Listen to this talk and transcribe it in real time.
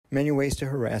Many ways to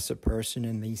harass a person,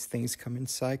 and these things come in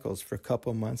cycles. For a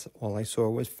couple of months, all I saw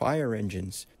was fire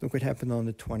engines. Look what happened on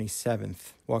the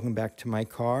 27th. Walking back to my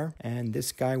car, and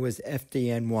this guy was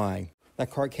FDNY.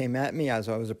 That car came at me as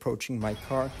I was approaching my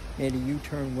car, made a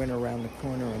U-turn, went around the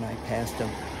corner, and I passed him,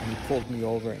 and he pulled me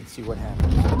over, and see what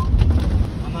happened.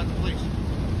 I'm not the police.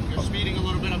 You're speeding a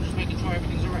little bit, I'm just making sure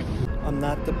everything's all right. I'm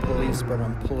not the police, but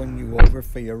I'm pulling you over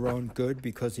for your own good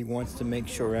because he wants to make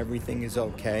sure everything is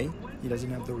okay. He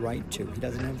doesn't have the right to. He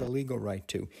doesn't have the legal right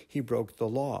to. He broke the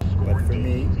law. But for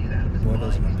me, law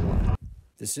doesn't apply.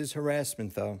 This is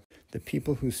harassment, though. The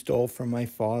people who stole from my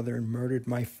father and murdered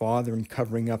my father and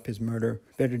covering up his murder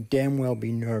better damn well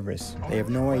be nervous. They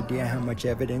have no idea how much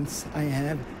evidence I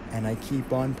have, and I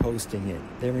keep on posting it.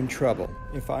 They're in trouble.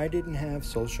 If I didn't have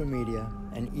social media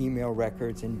and email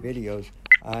records and videos,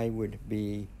 I would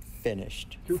be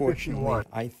finished. Fortunately,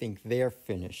 I think they're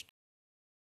finished.